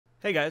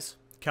Hey guys,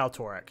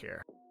 KallTorak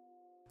here.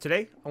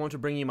 Today, I want to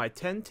bring you my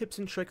 10 tips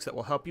and tricks that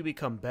will help you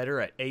become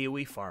better at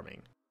AoE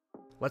farming.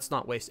 Let's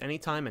not waste any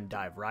time and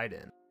dive right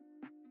in.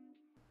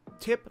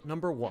 Tip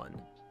number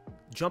 1.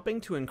 Jumping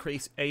to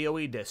increase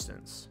AoE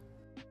distance.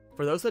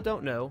 For those that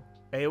don't know,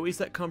 AoEs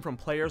that come from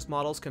players'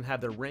 models can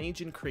have their range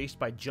increased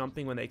by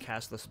jumping when they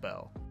cast the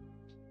spell.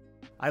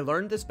 I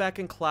learned this back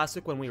in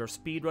Classic when we were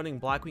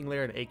speedrunning Blackwing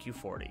Lair in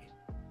AQ40.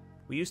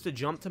 We used to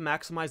jump to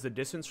maximize the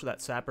distance so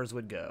that sappers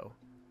would go.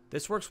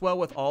 This works well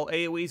with all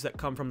AoEs that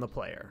come from the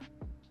player.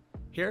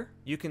 Here,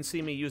 you can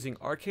see me using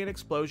Arcane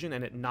Explosion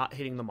and it not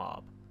hitting the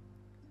mob.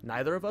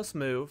 Neither of us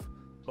move,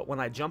 but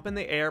when I jump in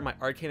the air, my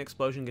Arcane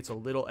Explosion gets a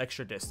little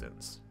extra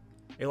distance.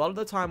 A lot of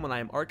the time when I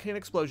am Arcane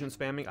Explosion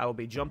spamming, I will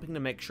be jumping to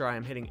make sure I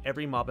am hitting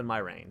every mob in my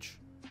range.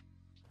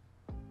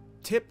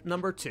 Tip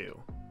number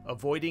 2.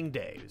 Avoiding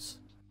daze.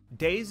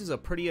 Daze is a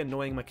pretty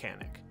annoying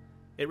mechanic.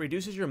 It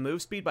reduces your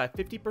move speed by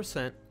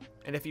 50%,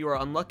 and if you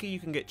are unlucky you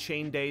can get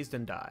chain dazed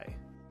and die.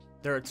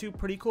 There are two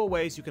pretty cool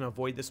ways you can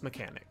avoid this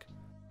mechanic.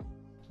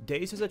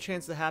 Daze has a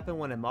chance to happen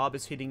when a mob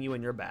is hitting you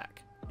in your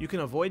back. You can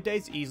avoid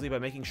daze easily by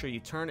making sure you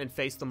turn and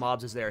face the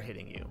mobs as they are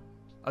hitting you.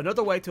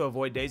 Another way to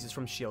avoid daze is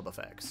from shield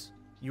effects.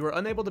 You are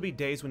unable to be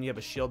dazed when you have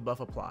a shield buff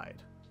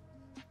applied.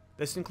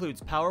 This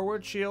includes Power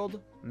Word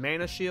Shield,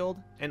 Mana Shield,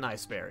 and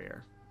Ice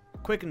Barrier.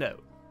 Quick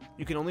note,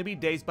 you can only be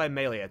dazed by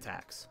melee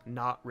attacks,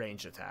 not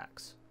ranged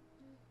attacks.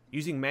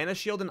 Using Mana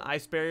Shield and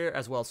Ice Barrier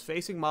as well as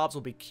facing mobs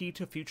will be key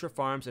to future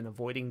farms and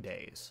avoiding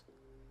daze.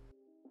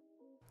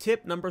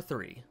 Tip number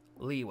 3.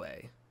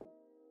 Leeway.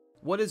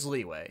 What is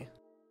leeway?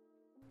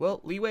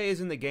 Well, leeway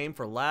is in the game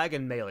for lag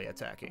and melee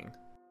attacking.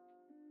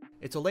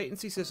 It's a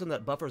latency system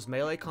that buffers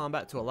melee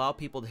combat to allow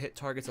people to hit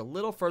targets a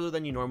little further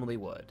than you normally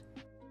would,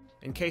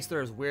 in case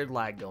there is weird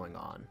lag going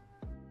on.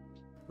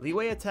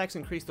 Leeway attacks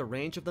increase the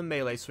range of the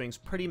melee swings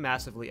pretty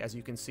massively, as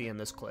you can see in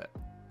this clip.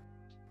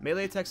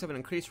 Melee attacks have an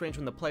increased range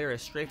when the player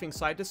is strafing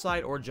side to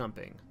side or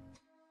jumping.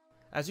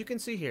 As you can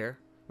see here,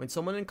 when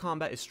someone in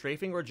combat is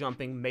strafing or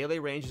jumping, melee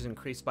range is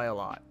increased by a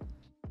lot.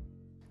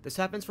 This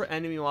happens for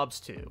enemy mobs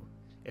too.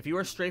 If you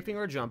are strafing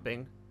or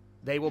jumping,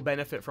 they will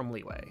benefit from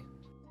leeway.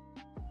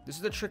 This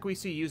is a trick we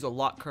see used a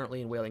lot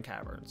currently in Wailing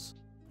Caverns.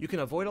 You can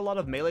avoid a lot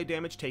of melee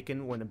damage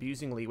taken when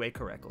abusing leeway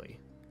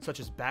correctly, such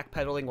as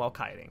backpedaling while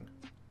kiting.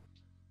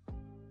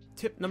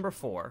 Tip number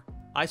 4.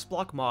 Ice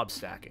Block mob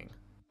stacking.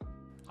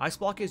 Ice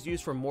Block is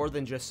used for more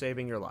than just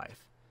saving your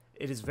life.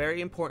 It is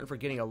very important for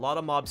getting a lot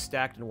of mobs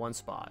stacked in one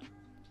spot.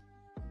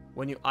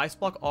 When you Ice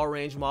Block, all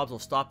ranged mobs will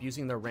stop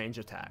using their range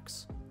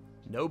attacks.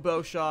 No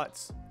bow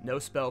shots, no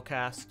spell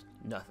cast,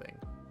 nothing.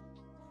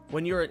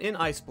 When you are in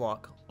Ice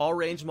Block, all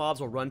ranged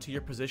mobs will run to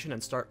your position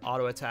and start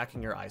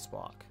auto-attacking your Ice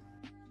Block.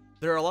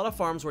 There are a lot of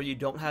farms where you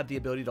don't have the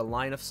ability to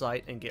line of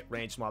sight and get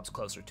ranged mobs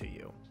closer to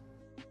you.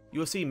 You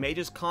will see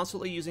mages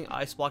constantly using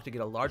Ice Block to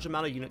get a large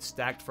amount of units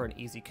stacked for an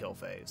easy kill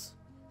phase.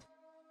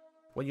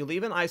 When you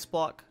leave an Ice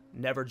Block,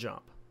 never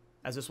jump,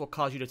 as this will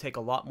cause you to take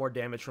a lot more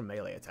damage from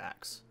melee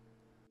attacks.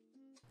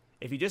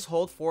 If you just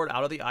hold forward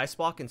out of the Ice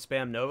Block and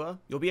spam Nova,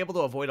 you'll be able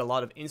to avoid a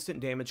lot of instant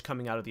damage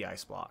coming out of the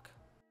Ice Block.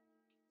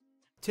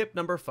 Tip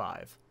number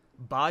 5.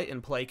 Buy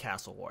and play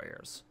Castle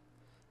Warriors.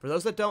 For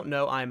those that don't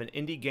know, I am an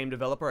indie game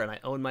developer and I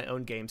own my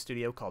own game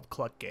studio called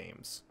Cluck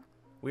Games.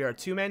 We are a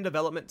 2-man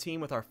development team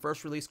with our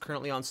first release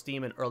currently on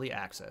Steam in early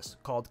access,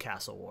 called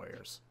Castle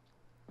Warriors.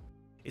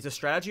 It's a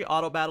strategy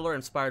auto-battler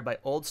inspired by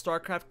old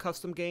StarCraft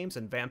custom games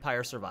and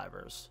Vampire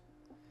Survivors.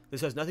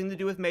 This has nothing to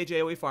do with Mage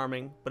AoE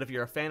farming, but if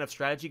you're a fan of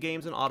strategy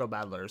games and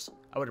auto-battlers,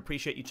 I would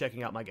appreciate you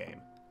checking out my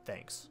game.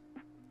 Thanks.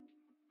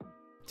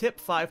 Tip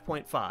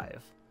 5.5.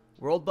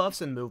 World buffs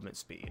and movement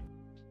speed.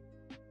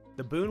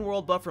 The Boon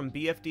world buff from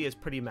BFD is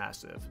pretty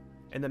massive,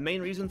 and the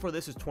main reason for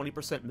this is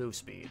 20% move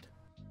speed.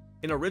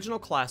 In Original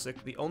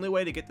Classic, the only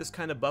way to get this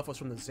kind of buff was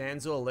from the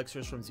Zanzil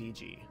elixirs from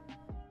ZG.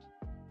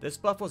 This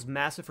buff was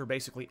massive for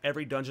basically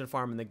every dungeon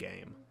farm in the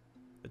game.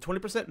 The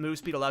 20% move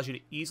speed allows you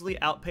to easily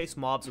outpace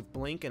mobs with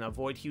blink and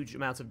avoid huge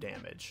amounts of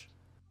damage.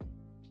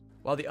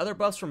 While the other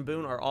buffs from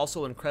Boon are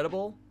also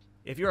incredible,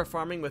 if you are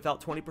farming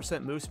without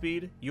 20% move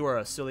speed, you are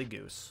a silly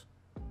goose.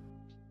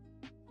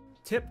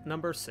 Tip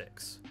number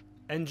 6.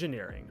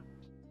 Engineering.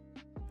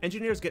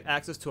 Engineers get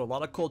access to a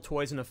lot of cool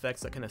toys and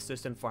effects that can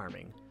assist in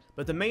farming,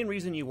 but the main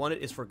reason you want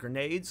it is for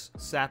grenades,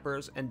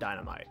 sappers, and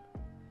dynamite.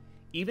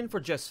 Even for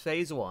just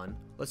phase 1,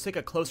 let's take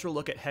a closer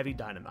look at Heavy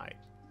Dynamite.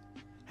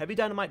 Heavy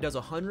Dynamite does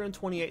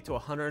 128 to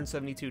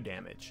 172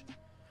 damage.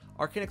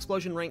 Arcane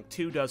Explosion rank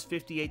 2 does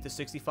 58 to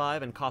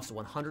 65 and costs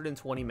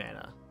 120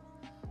 mana.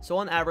 So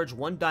on average,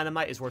 one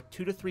Dynamite is worth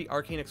 2 to 3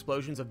 Arcane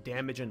Explosions of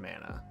damage and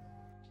mana.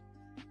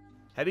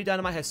 Heavy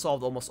Dynamite has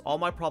solved almost all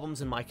my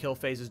problems in my kill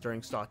phases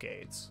during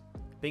Stockades,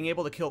 being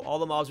able to kill all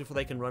the mobs before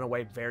they can run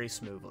away very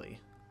smoothly.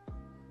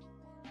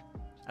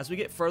 As we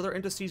get further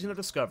into Season of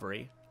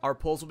Discovery, our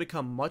pulls will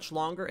become much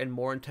longer and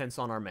more intense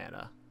on our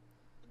mana.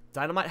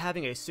 Dynamite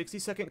having a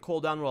 60-second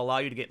cooldown will allow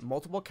you to get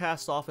multiple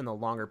casts off in the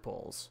longer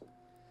pulls.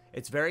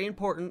 It's very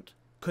important,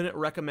 couldn't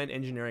recommend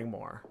engineering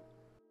more.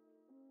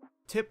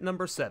 Tip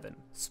number 7,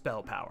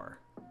 Spell Power.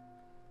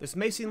 This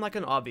may seem like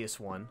an obvious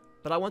one,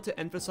 but I want to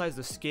emphasize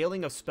the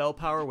scaling of spell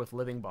power with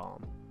Living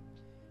Balm.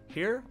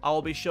 Here, I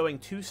will be showing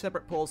two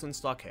separate pulls in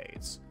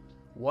Stockades,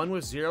 one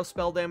with 0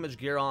 spell damage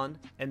gear on,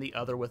 and the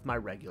other with my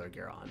regular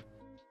gear on,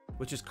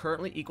 which is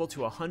currently equal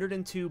to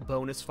 102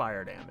 bonus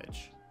fire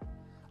damage.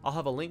 I'll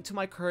have a link to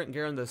my current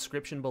gear in the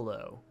description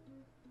below.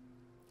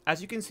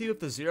 As you can see with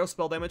the 0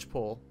 spell damage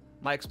pull,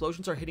 my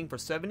explosions are hitting for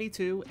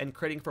 72 and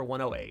critting for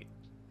 108.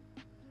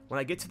 When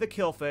I get to the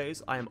kill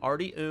phase, I am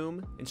already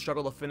and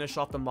struggle to finish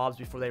off the mobs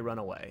before they run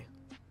away.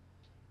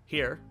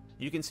 Here,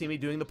 you can see me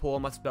doing the pull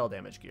on my spell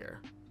damage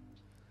gear.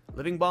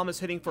 Living Balm is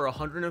hitting for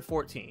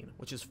 114,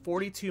 which is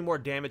 42 more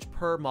damage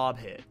per mob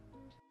hit.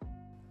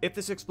 If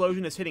this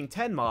explosion is hitting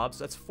 10 mobs,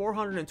 that's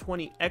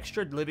 420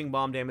 extra Living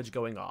Balm damage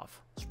going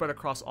off, spread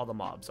across all the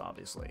mobs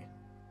obviously.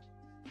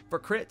 For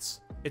crits,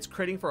 it's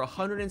critting for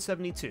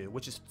 172,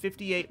 which is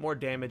 58 more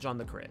damage on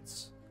the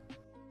crits.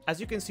 As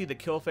you can see, the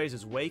kill phase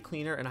is way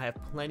cleaner and I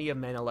have plenty of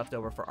mana left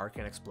over for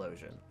Arcane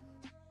Explosion.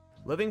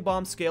 Living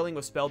Balm scaling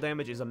with spell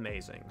damage is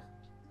amazing.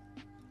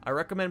 I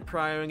recommend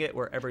prioring it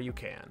wherever you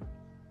can.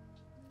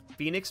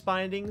 Phoenix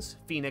Bindings,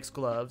 Phoenix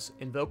Gloves,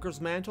 Invoker's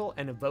Mantle,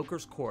 and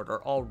Invoker's Cord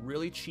are all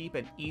really cheap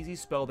and easy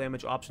spell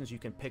damage options you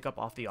can pick up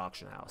off the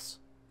auction house.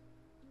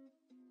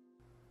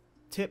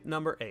 Tip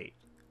number 8.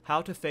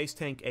 How to face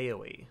tank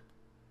AoE.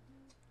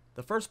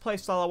 The first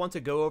playstyle I want to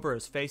go over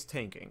is face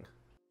tanking,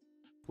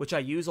 which I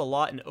use a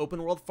lot in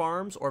open world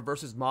farms or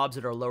versus mobs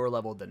that are lower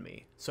leveled than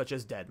me, such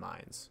as dead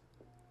mines.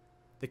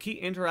 The key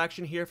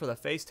interaction here for the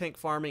face tank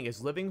farming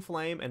is Living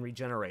Flame and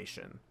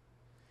Regeneration.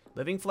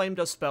 Living Flame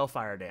does spell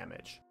fire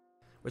damage,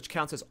 which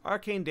counts as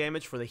arcane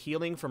damage for the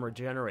healing from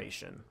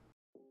regeneration.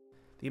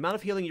 The amount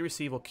of healing you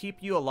receive will keep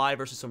you alive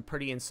versus some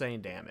pretty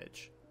insane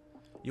damage.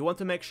 You want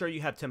to make sure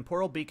you have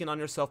Temporal Beacon on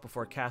yourself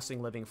before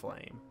casting Living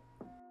Flame.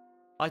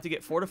 I like to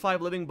get 4 to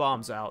 5 Living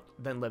Bombs out,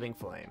 then Living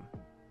Flame.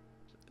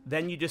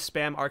 Then you just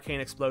spam Arcane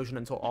Explosion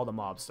until all the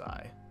mobs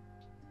die.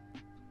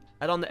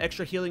 Add on the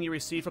extra healing you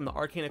receive from the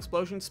Arcane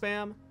Explosion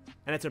spam,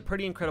 and it's a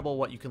pretty incredible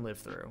what you can live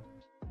through.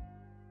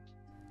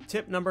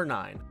 Tip number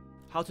 9.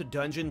 How to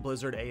Dungeon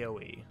Blizzard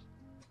AoE.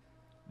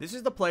 This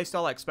is the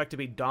playstyle I expect to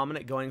be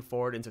dominant going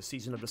forward into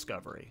Season of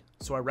Discovery,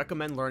 so I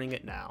recommend learning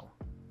it now.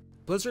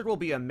 Blizzard will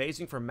be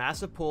amazing for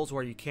massive pulls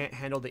where you can't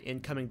handle the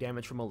incoming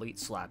damage from elites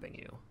slapping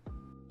you.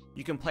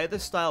 You can play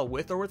this style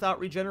with or without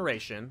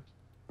regeneration.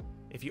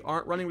 If you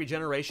aren't running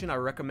regeneration, I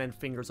recommend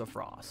Fingers of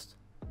Frost.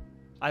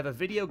 I have a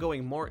video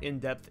going more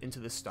in-depth into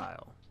this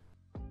style.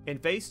 In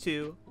Phase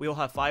 2, we will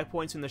have 5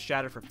 points in the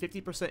Shatter for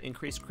 50%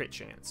 increased crit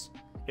chance.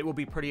 It will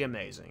be pretty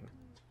amazing.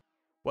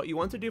 What you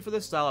want to do for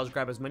this style is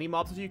grab as many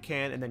mobs as you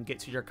can and then get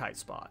to your kite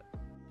spot.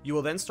 You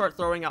will then start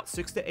throwing out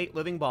 6 to 8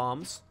 Living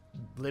Bombs,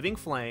 Living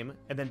Flame,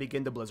 and then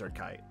begin to Blizzard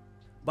Kite.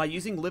 By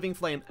using Living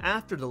Flame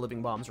after the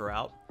Living Bombs are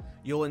out,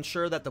 you'll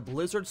ensure that the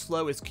Blizzard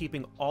Slow is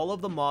keeping all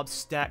of the mobs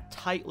stacked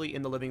tightly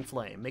in the Living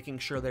Flame, making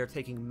sure they're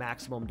taking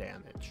maximum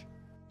damage.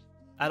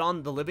 Add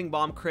on the Living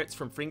Bomb crits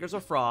from Fingers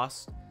of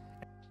Frost,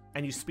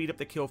 and you speed up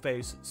the kill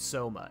phase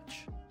so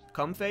much.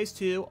 Come Phase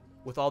 2,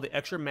 with all the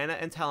extra mana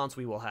and talents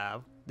we will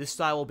have, this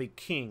style will be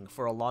king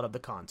for a lot of the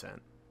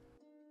content.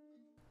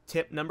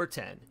 Tip number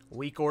 10.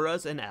 Weak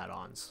Auras and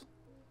Add-ons.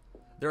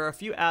 There are a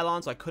few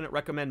add-ons I couldn't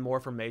recommend more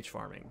for mage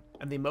farming,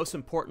 and the most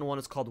important one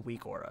is called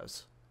Weak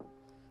Auras.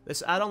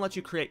 This add-on lets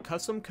you create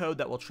custom code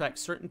that will track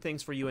certain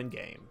things for you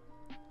in-game.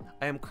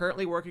 I am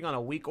currently working on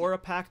a Weak Aura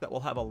pack that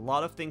will have a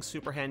lot of things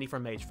super handy for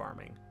mage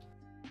farming.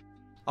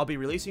 I'll be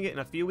releasing it in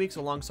a few weeks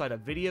alongside a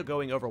video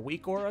going over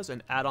Weak Auras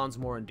and add-ons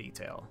more in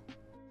detail.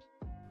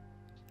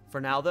 For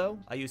now though,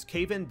 I use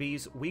Cave-In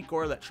B's Weak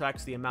Aura that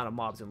tracks the amount of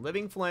mobs in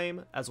Living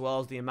Flame, as well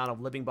as the amount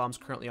of Living Bombs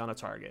currently on a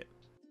target.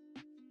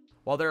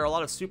 While there are a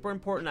lot of super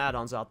important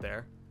add-ons out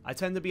there, I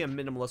tend to be a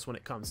minimalist when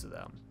it comes to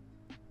them.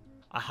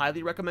 I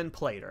highly recommend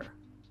Plater.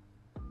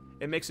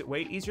 It makes it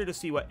way easier to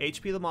see what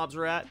HP the mobs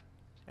are at,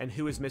 and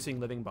who is missing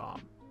Living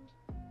Bomb.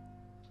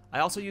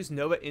 I also use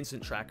Nova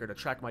Instant Tracker to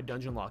track my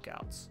dungeon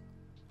lockouts,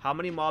 how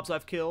many mobs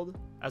I've killed,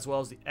 as well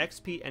as the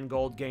XP and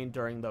gold gained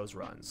during those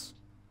runs.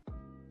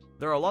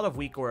 There are a lot of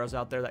Weak Auras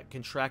out there that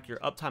can track your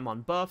uptime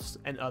on buffs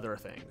and other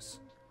things.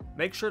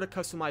 Make sure to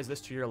customize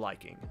this to your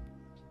liking.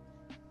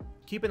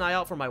 Keep an eye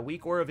out for my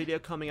Weak Aura video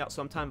coming out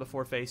sometime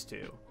before Phase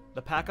 2.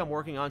 The pack I'm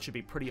working on should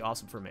be pretty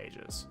awesome for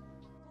mages.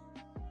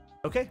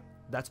 Okay,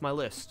 that's my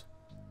list.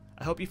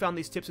 I hope you found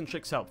these tips and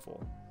tricks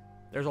helpful.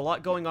 There's a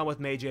lot going on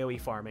with Mage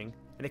AoE farming,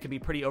 and it can be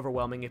pretty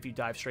overwhelming if you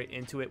dive straight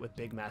into it with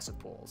big massive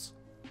pulls.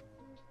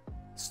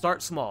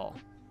 Start small,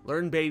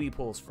 learn baby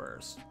pulls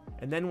first,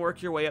 and then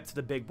work your way up to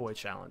the big boy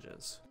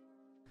challenges.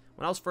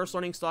 When I was first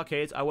learning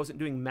Stockades, I wasn't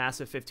doing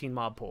massive 15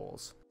 mob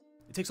pulls.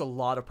 It takes a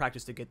lot of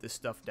practice to get this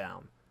stuff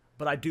down,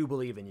 but I do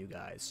believe in you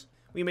guys.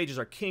 We mages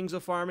are kings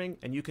of farming,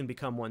 and you can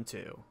become one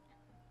too.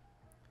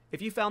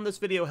 If you found this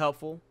video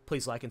helpful,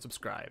 please like and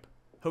subscribe.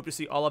 Hope to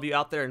see all of you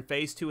out there in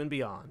Phase 2 and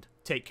beyond.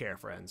 Take care,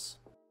 friends.